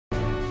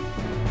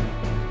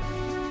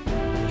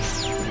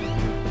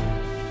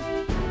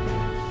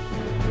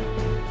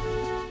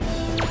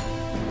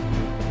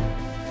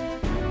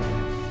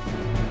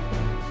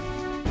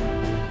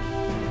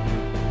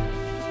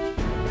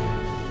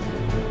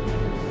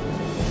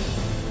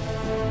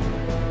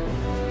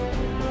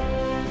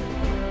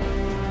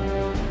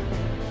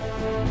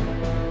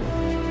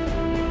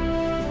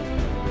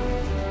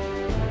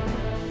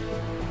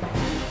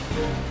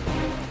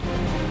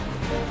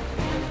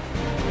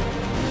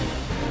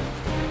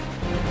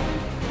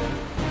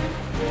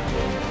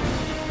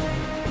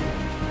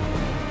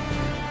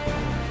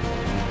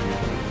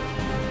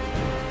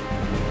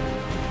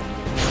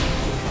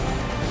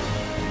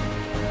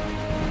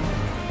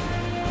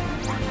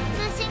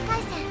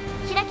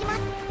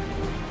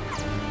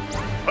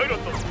ロッ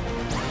ト、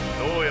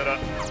どうやら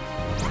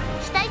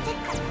機体チェッ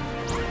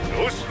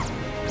ク。よし、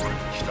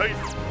機体図。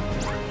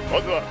ま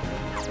ずは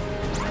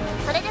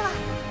それでは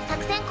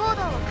作戦行動を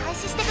開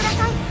始してくだ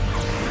さい。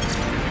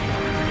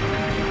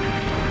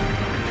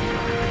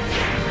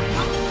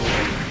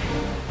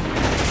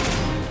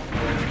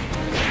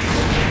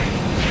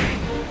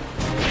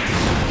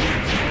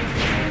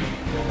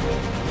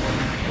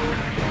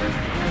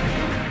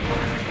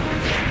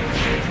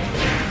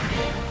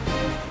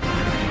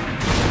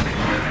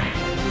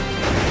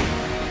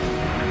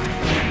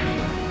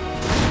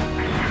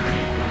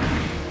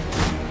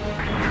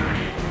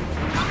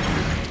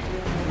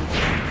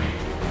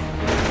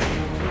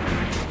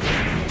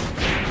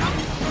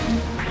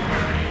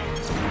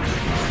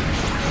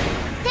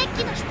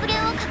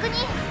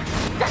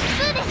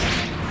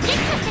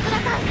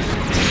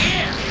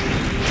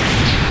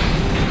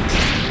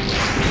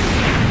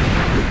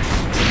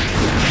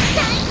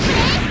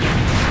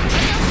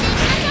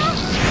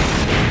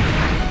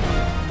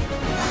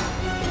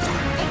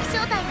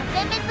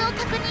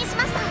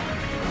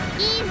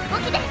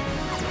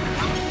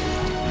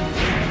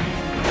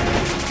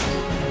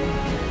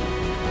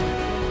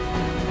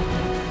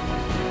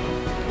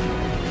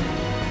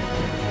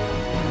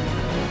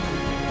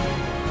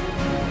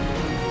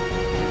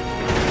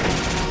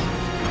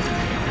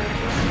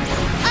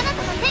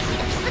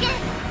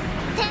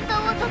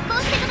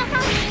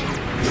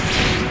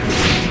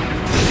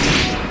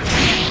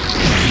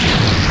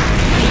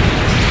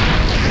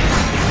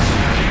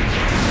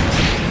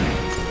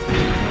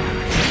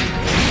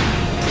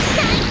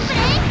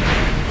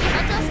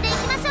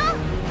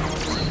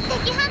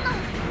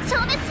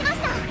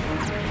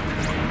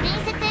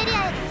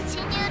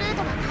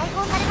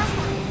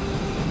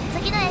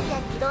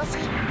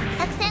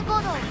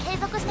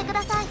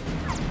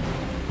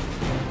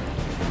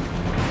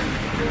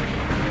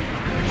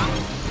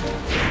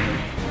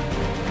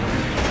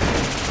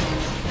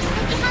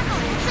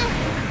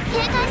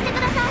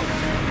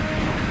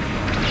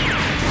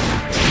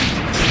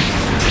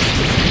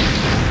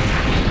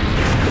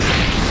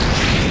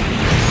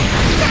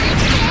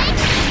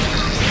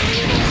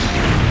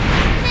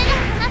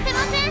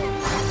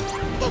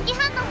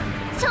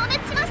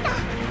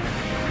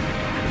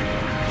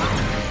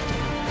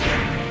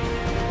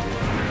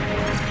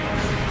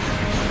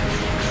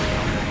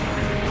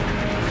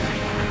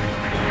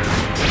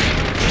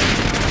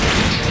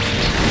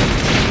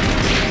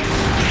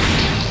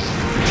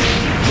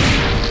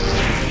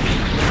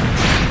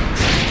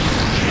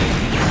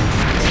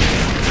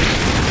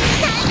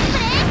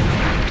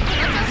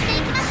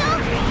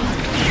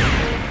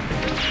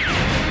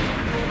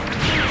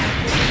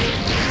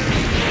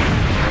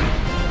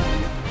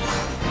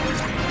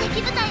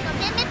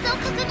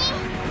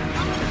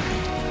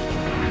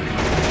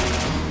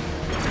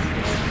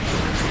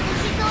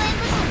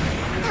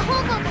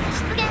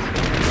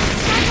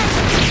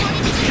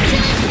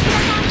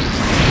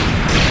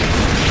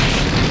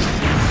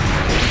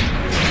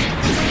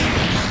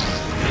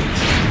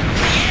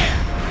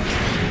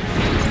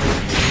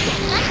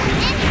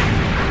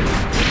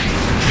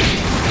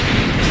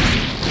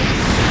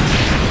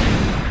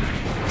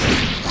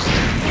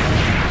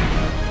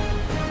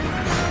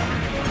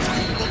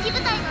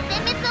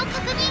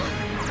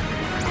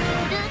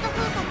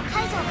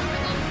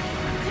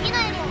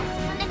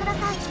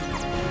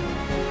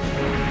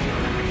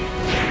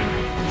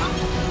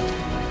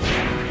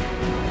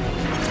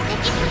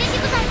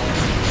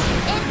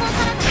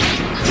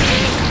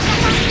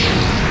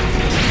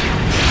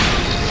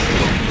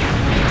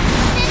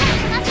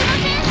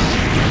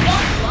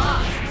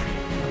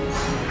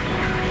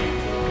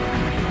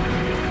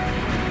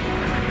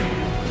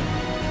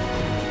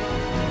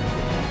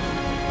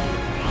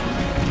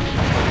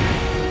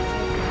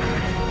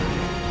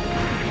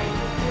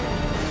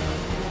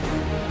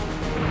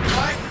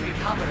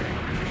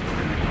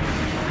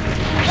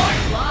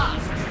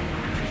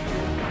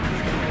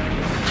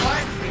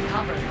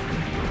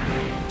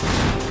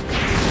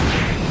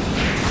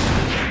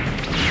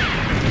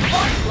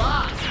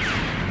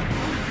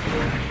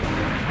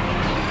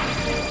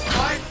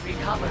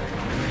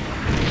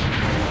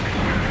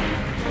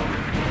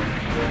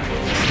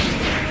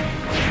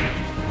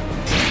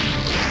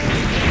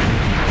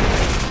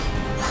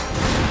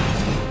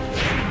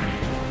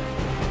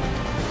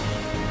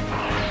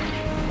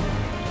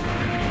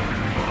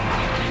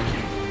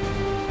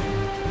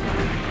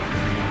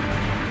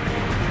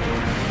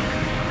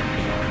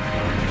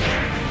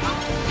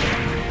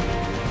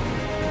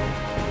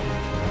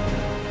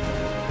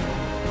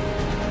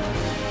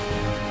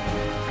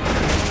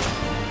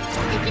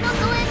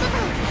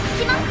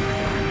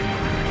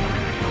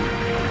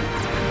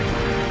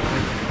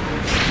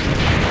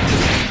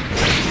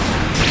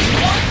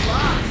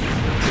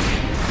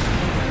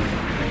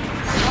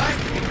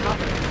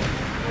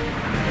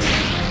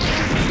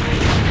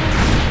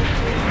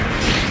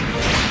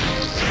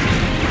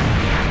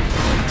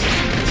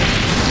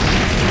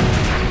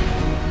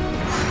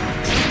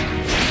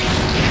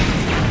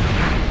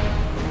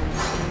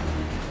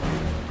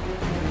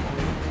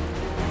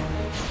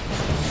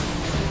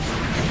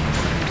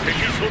敵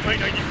小隊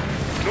内に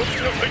角付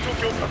きの隊長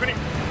機を確認。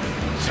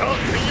シャア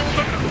専用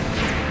ザクだ。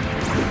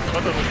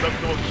ただのザク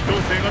とは機動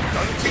性が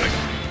段違い。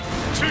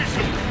注意し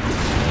ろ。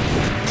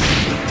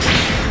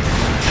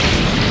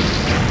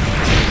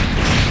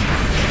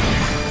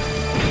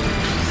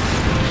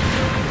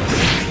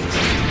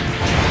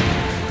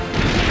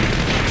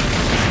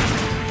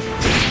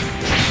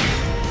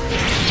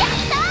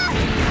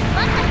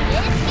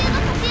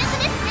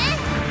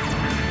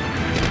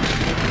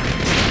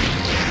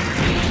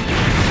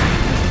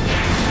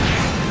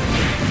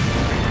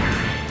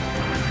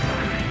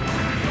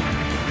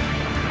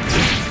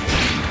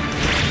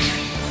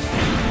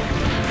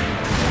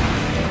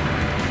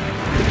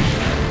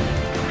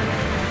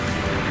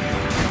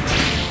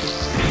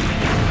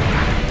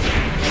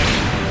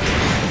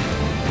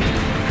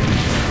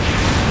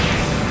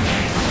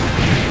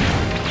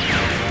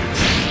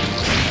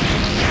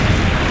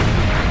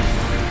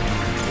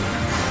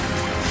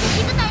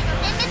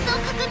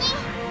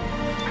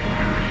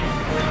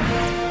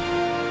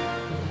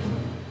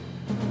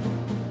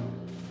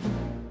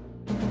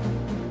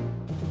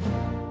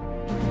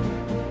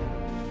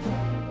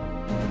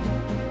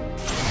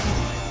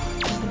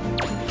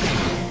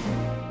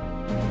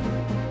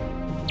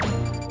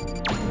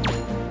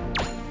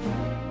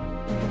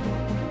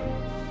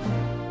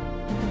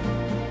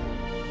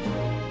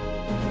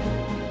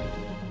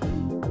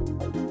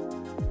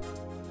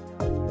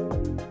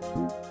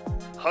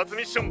初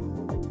ミッショ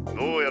ン、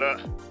どうやら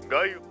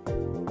外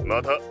部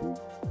また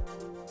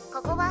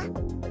ここは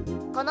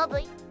この部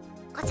位、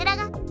こちら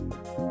が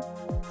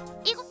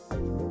以後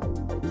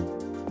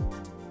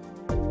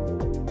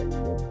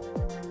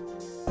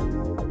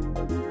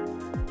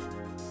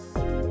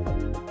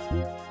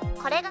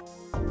これが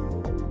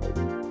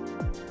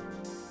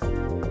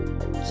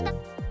北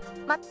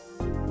ま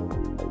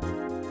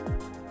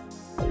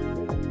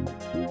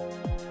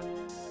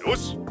よ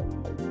し、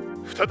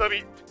再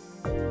び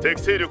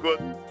適正力は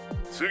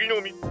次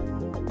のみ。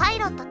パイ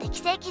ロット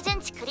適正基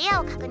準値クリ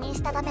アを確認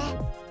したため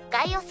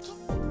ガイオスキ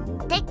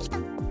敵機と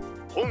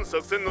本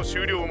作戦の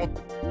終了をもっ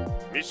て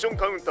ミッション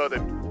カウンター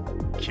で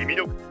君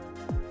のこ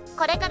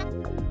れから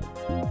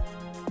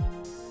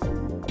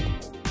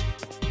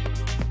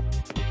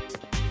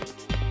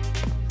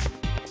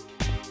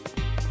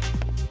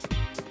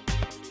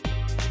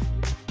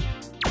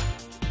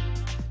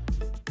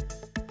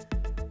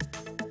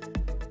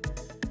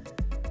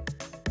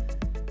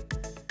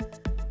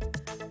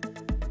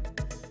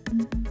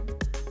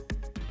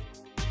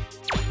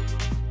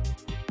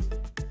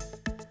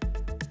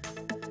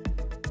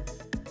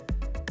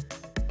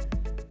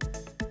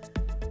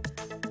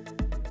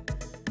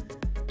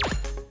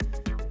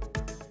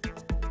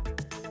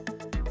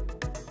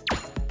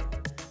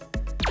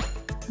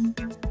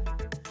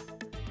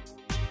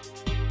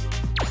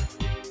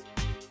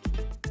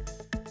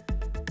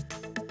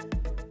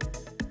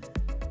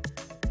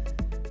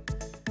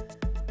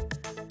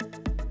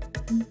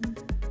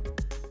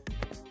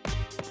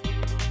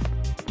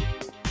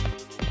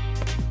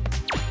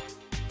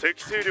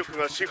適正力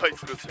が支配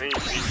する戦域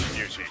に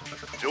侵入し、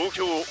状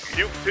況を威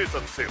力偵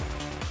察せよ。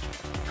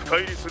深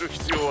入りする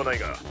必要はない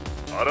が、現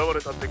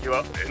れた敵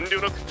は遠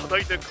慮なく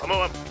叩いて構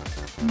わん。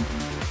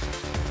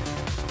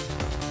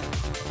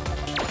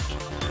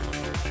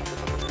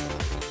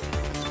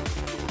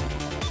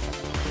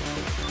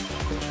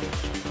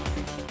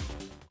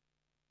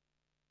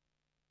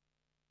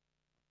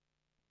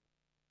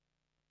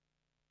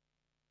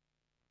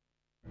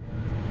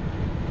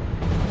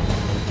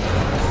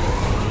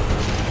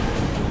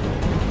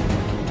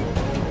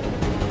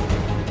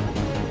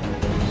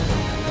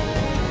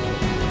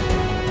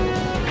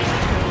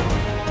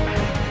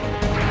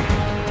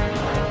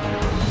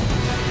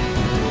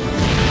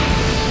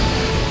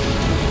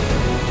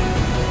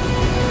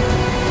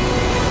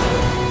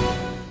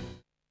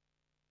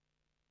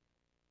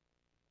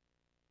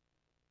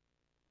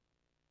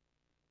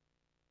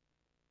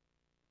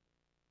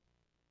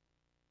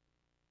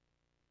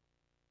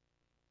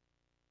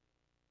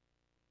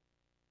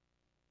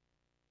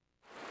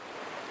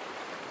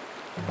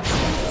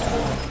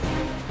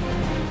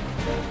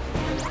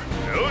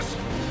よし、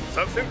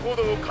作戦行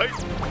動を開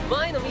始。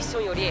前のミッショ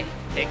ンより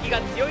敵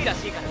が強いら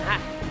しいからな。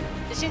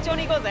慎重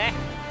に行こうぜ。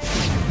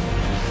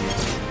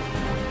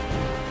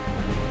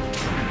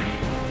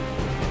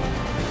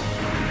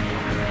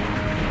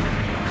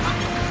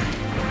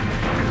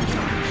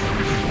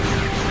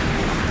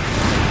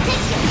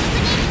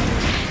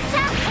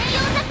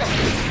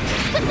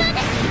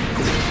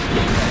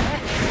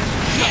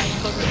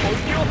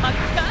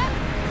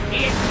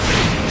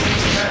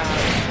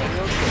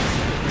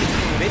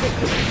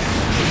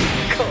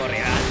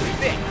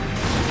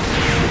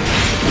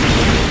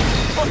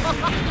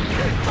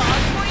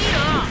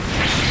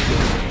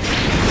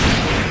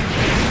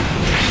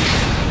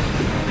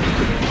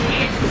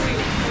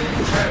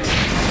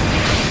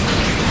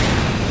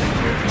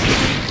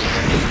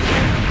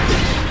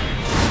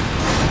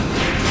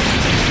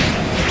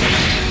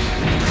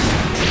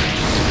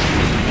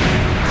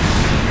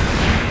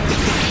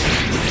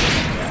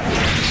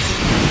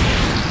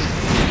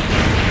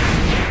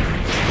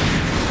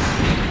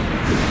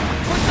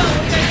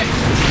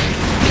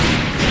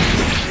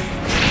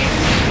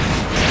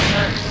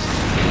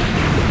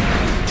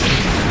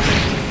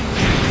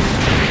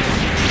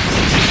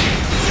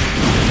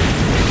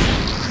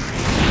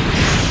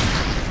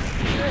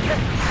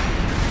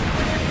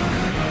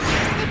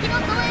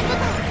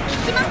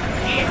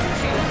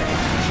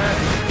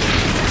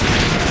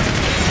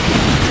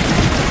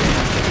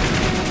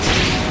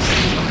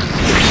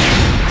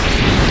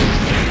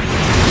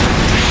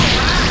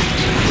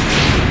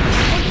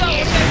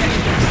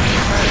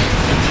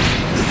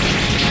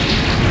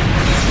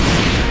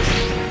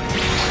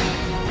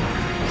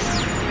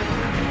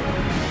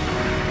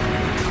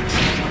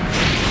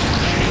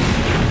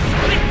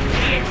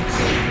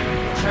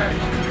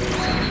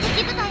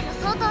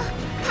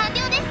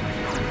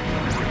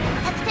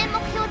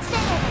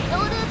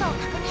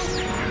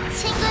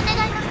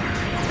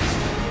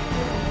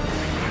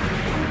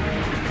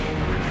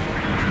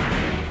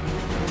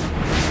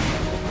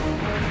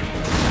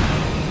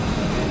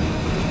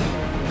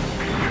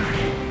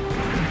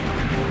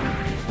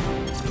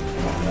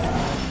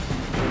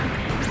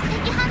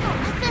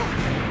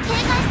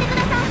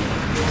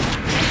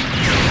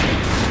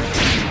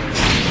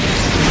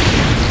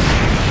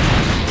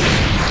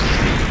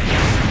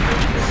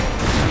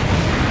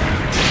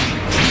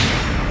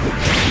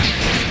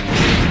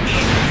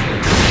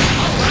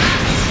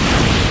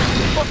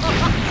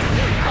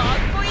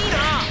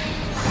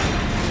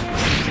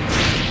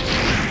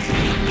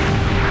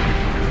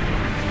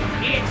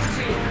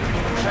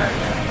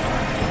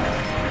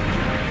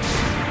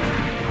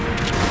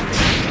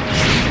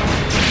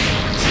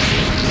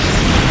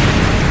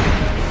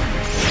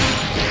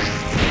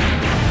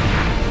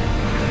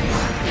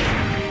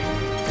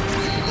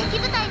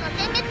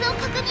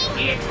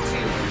設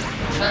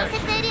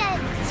エリアへ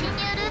の侵入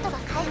ルートが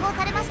開放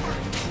されました。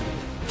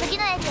次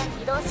のエリア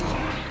に移動し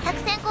作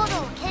戦行動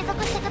を継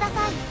続してくだ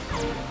さい。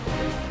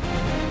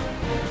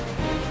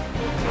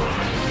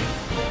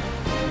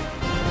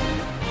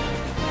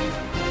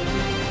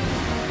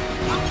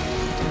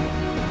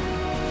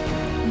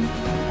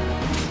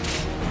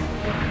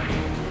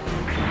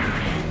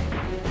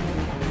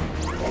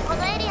こ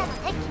のエリアの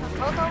敵機の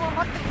相当を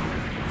持って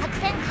作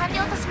戦完了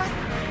とします。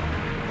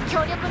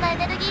強力なエ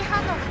ネルギー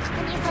反応が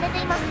確認されて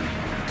います。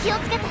気を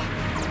つけて。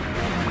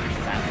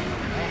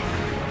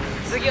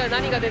次は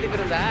何が出てく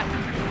るんだ？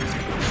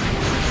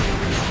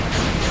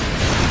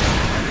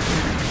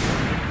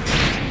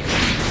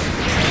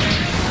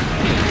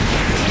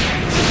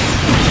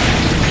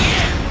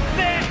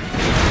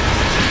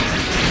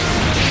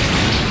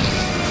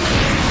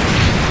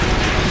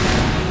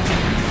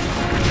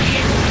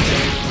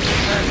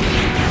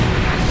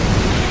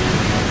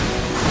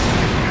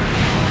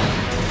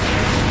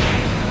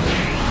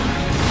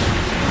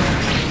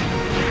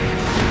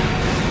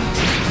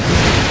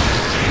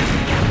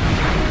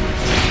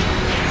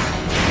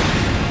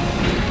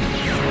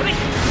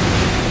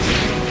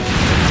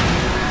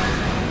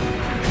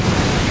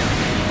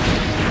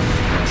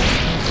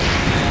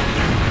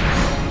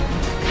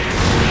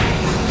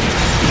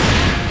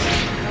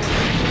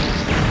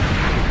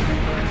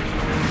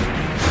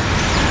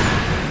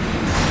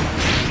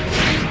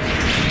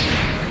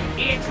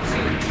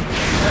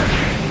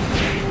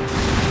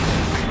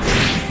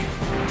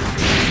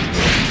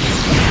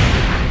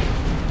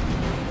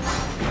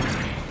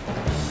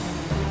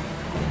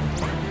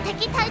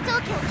敵隊長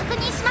機を確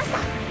認しました。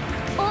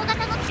大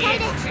型の機体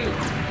です。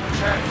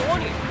何？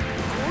こ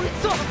い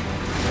つは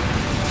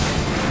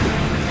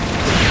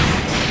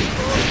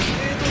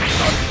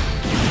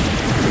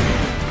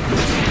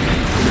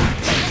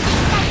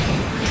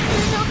通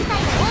常部隊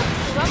が大き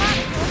く上回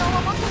る性能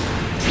を持っています。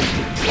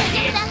全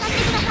力で当たって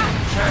くださ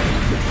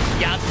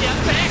い。やってやる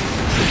ぜ。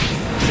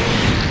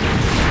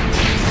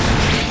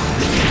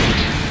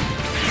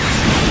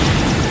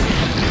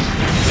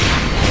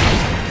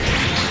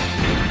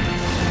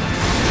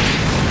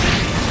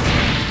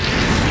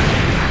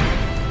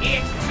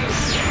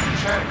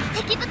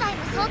敵部隊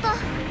の相当完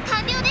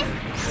了です。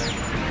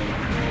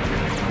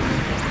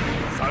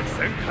作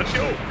戦完了。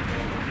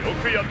よ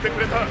くやってく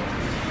れた。よ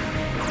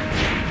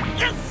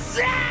っ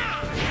しゃー。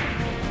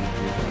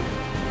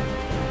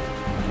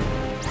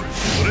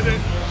これでチ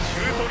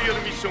ュートリアル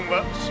ミッションは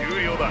終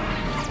了だ。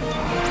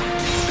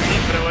次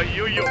からはい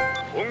よいよ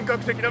本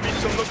格的なミッ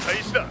ションの開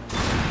始だ。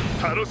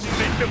楽しん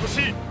でいってほ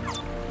しい。よ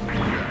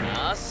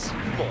し、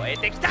燃え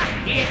てきた。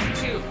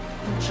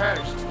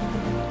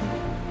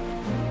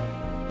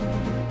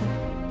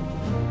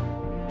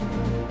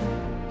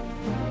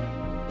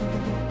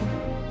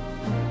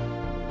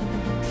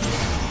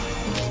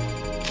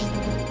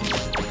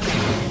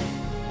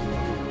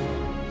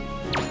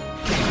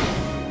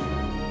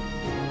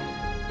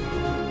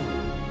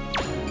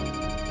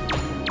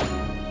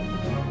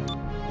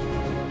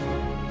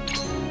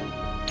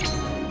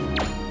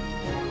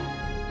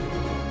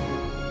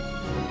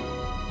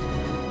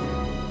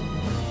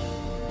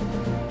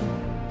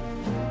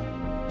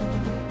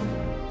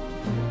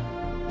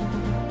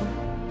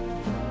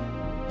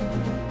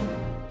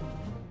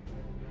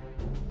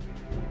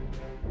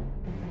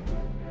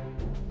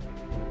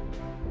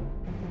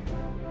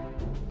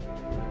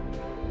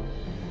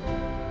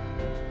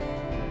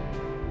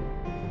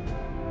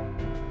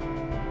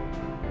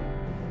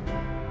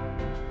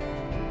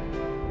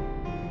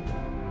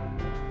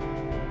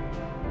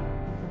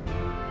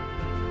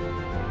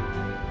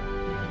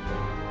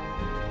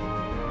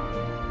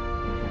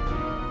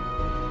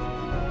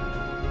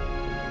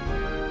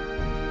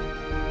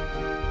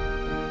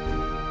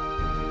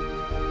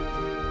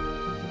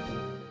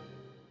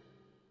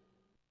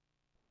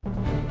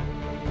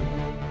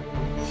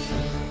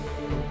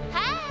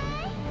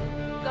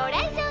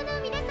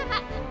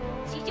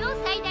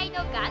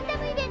ガンダ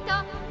ムイベント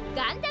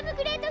ガンダム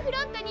グレートフロ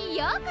ントに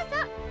ようこ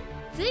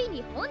そ。つい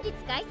に本日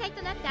開催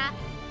となった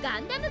ガ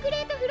ンダムグ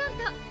レートフロン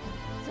ト。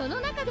その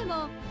中で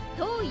も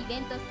当イベ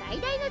ント最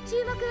大の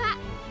注目は、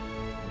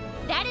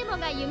誰も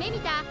が夢見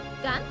た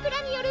ガンプ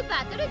ラによる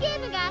バトルゲー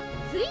ムが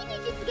ついに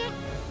実現。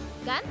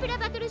ガンプラ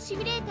バトルシ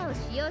ミュレーターを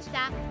使用し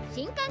た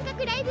新感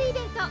覚ライブイベ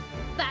ント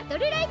バト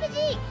ルライブ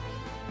G。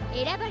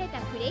 選ばれた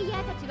プレイヤ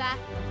ーたちは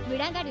群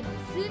がる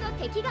無数の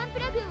敵ガンプ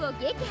ラ軍を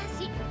撃破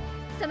し、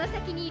その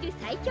先にいる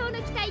最強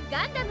の機体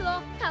ガンダム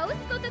を倒す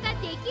ことが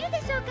できるで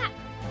しょうか。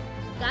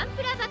ガン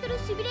プラバトル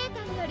シミュレー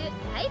ターによる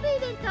ライブイ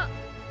ベント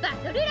バ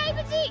トルライ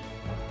ブ G、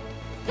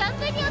 存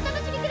分にお楽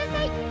しみくだ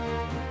さい。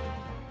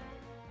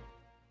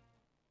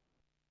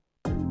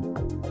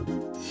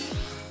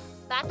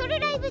バトル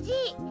ライブ G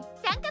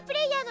参加プ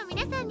レイヤーの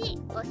皆さんに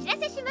お知ら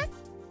せします。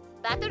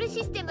バトル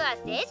システムは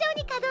正常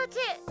に稼働中。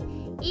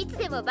いつ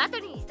でもバト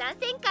ルに参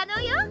戦可能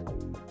よ。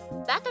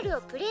バトル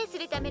をプレイす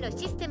るための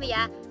システム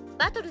や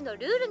バトルの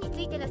ルールにつ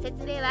いての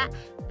説明は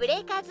ブ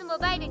レイカーズモ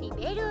バイルに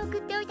メールを送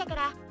っておいたか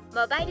ら、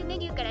モバイルメ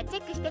ニューからチェ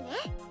ックしてね。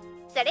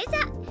それじゃ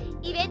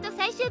イベント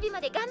最終日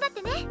まで頑張っ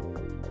てね。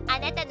あ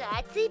なたの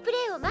熱いプレ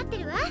ーを待って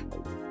るわ。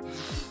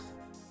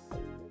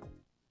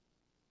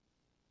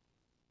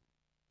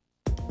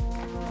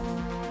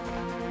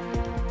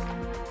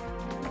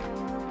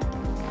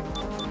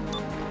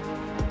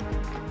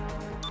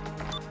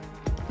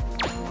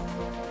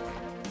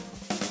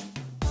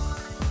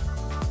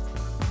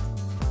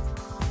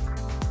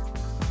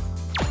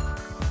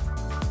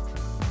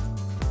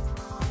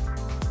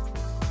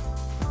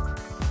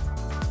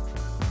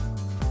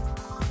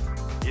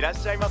いらっ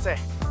しゃいませ。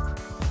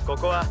こ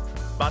こは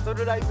バト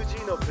ルライブ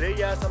G のプレイ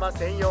ヤー様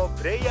専用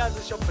プレイヤー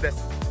ズショップで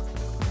す。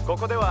こ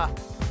こでは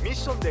ミッ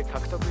ションで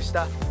獲得し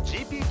た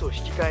GP と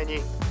引き換え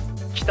に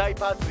機体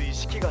パーツ一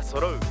式が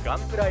揃うガン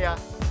プラや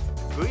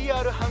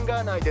VR ハン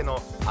ガー内で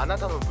のあな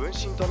たの分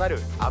身となる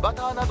アバ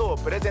ターなどを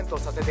プレゼント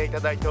させてい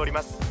ただいており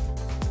ます。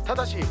た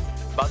だし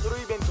バト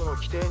ルイベントの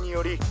規定に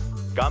より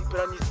ガンプ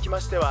ラにつきま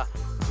しては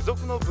付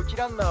属の武器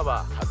ランナー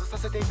は外さ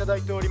せていただ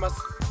いておりま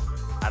す。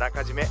あら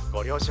かじめ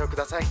ご了承く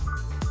ださい。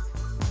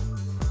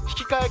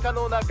引き換え可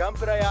能なガン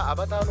プラやア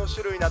バターの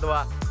種類など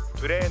は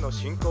プレーの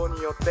進行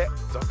によって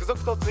続々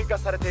と追加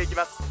されていき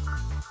ます。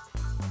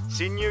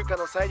新入荷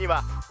の際に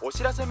はお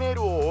知らせメー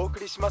ルをお送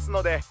りします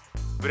ので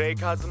ブレイ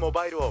カーズモ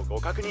バイルをご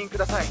確認く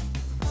ださい。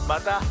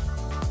また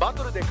バ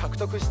トルで獲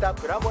得した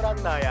プラモラ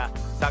ンナーや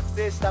作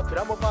成したプ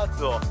ラモパー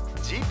ツを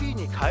GP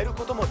に変える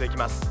こともでき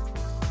ます。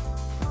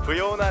不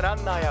要なラ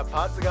ンナーや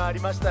パーツがあ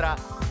りましたら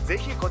ぜ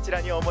ひこち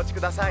らにお持ち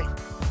ください。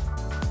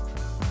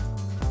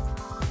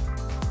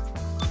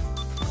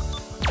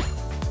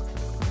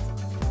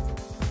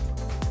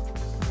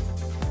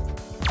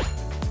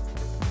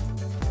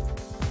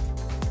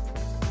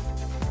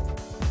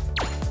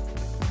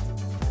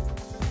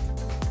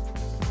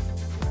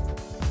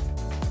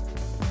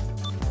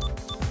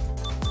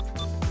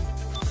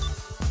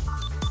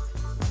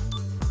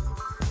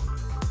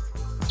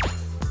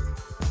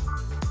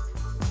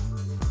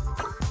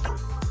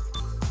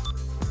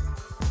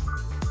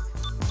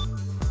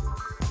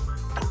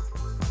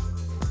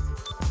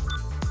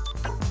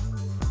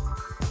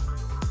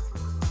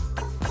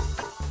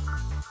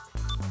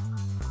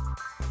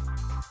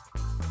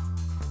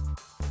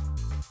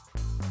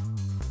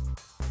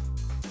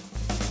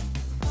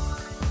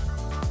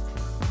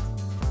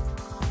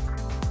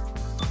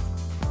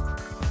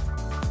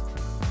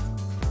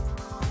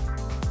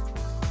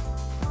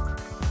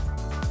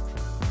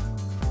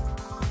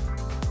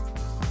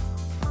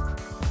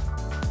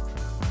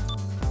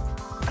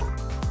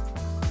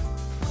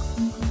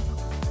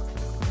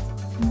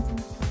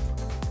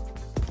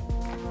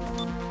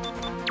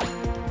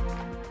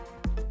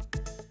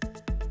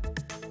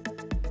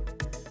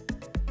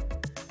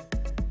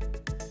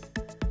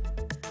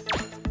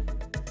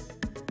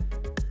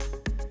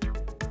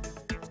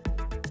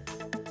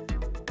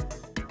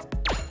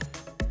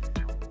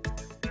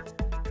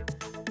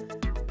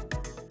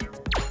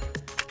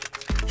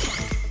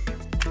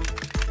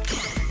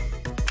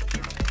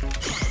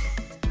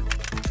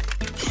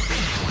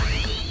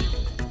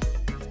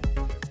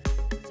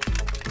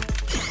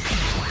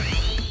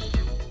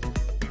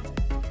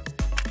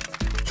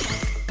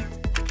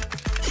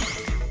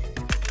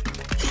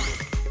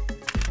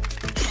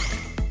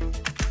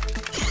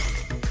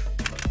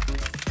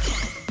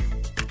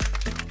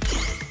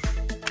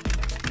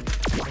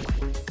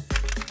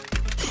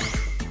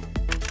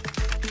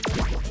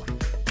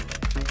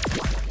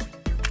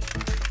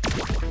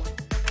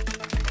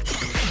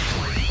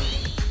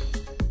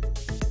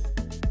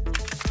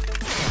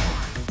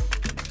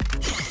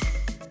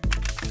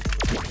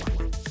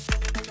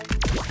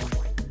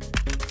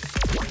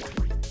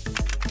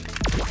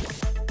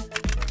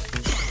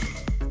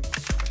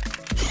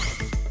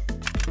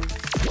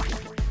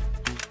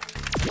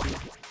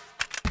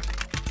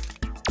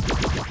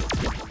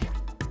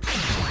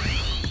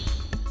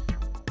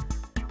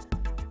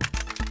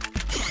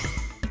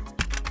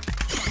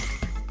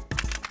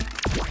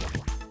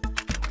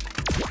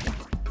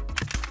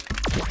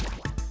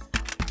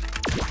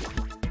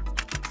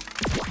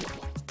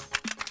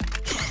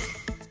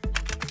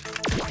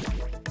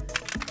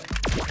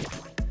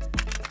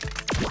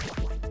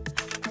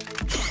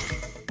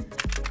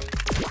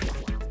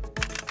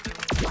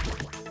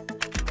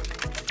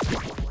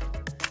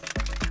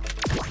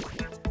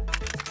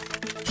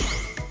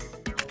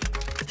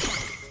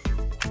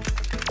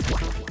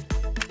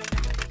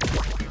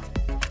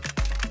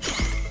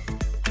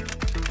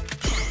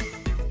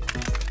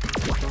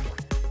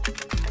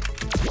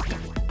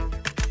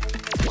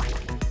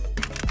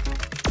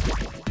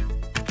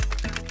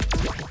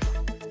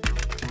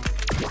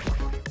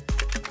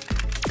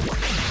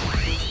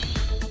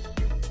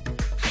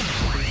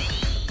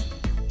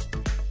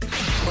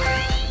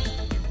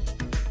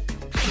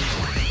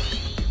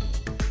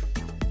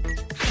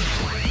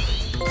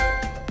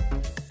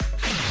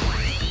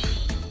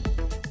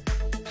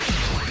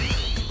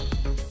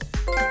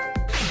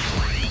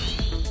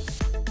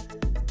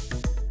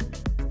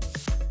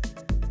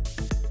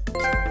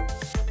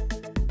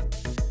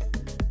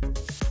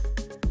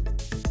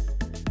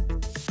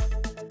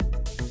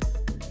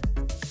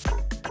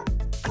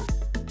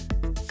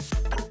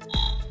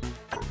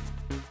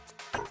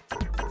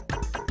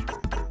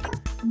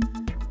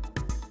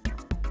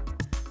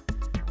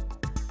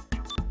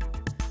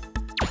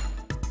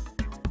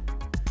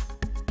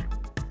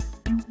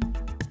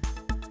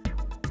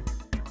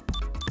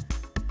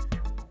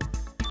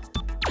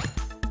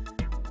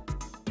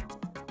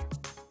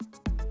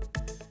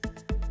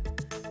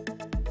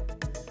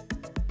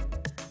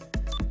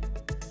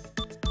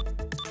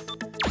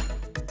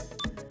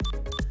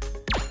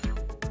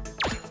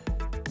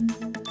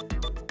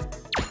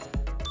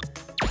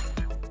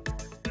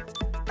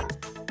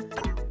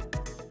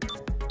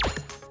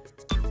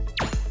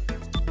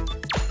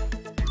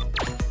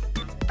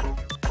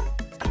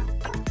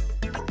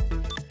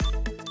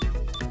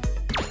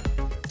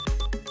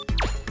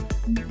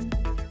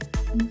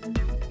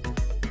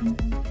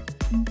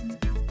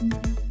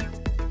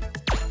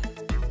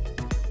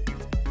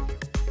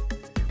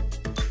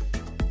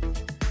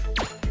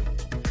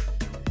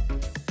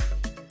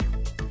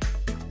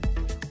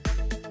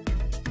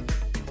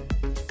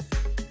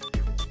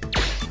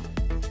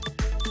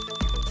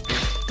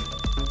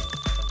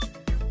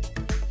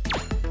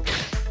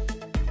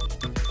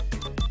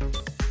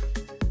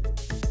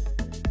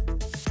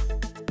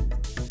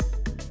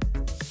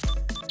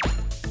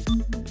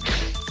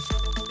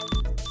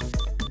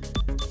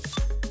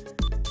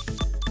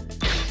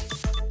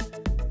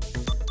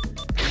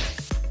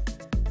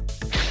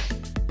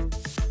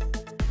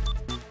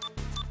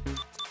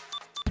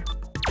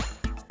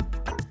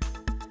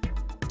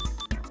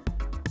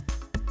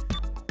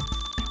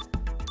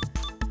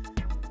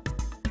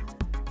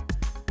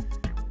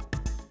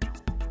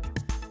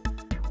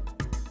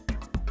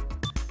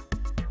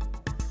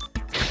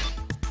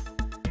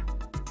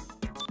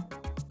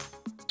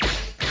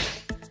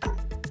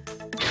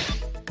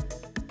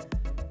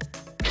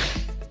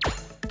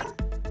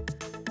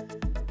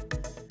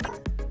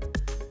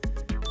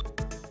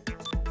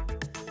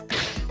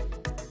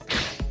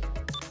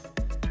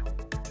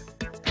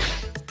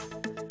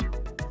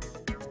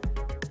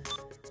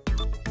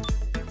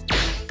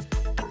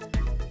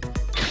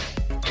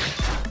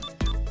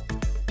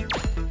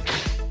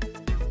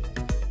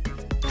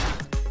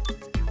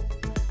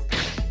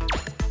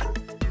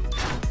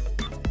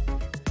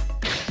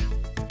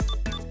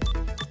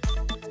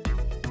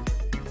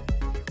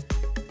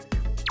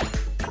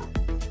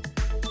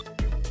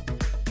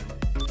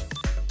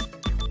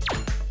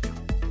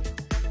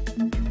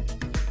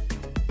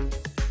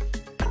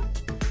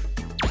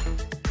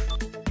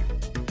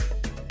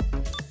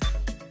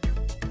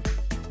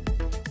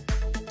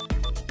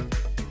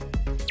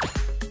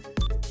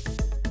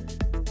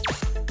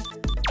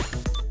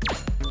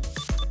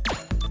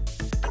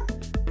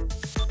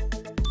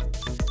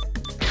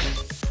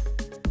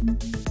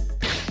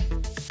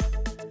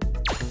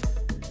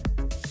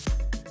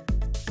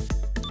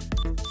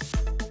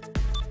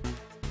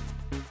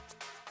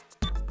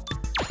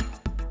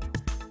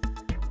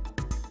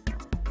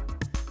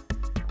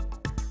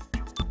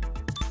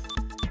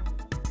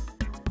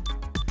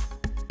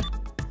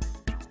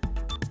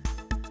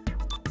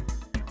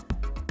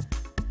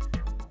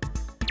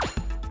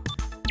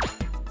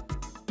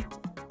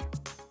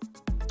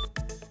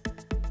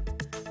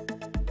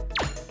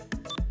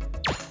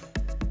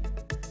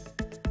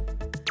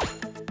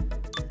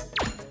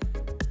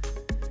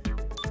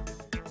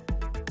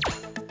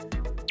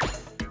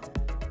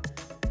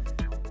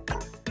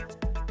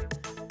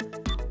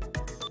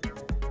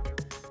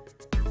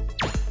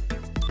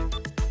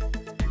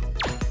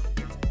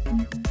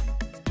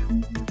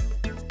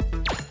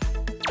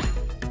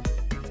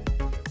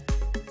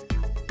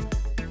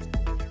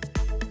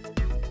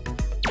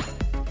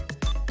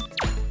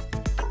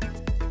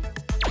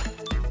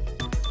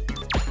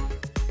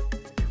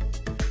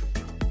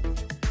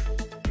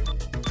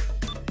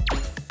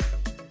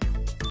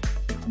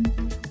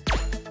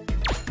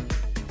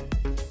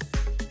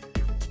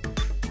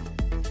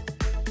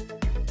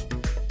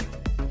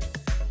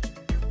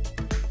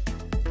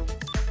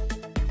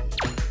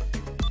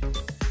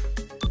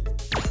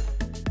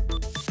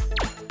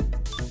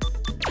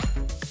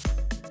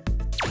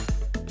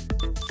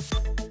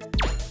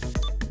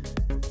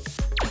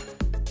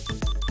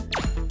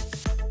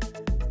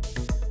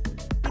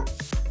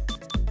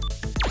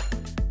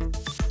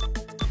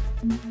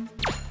ます。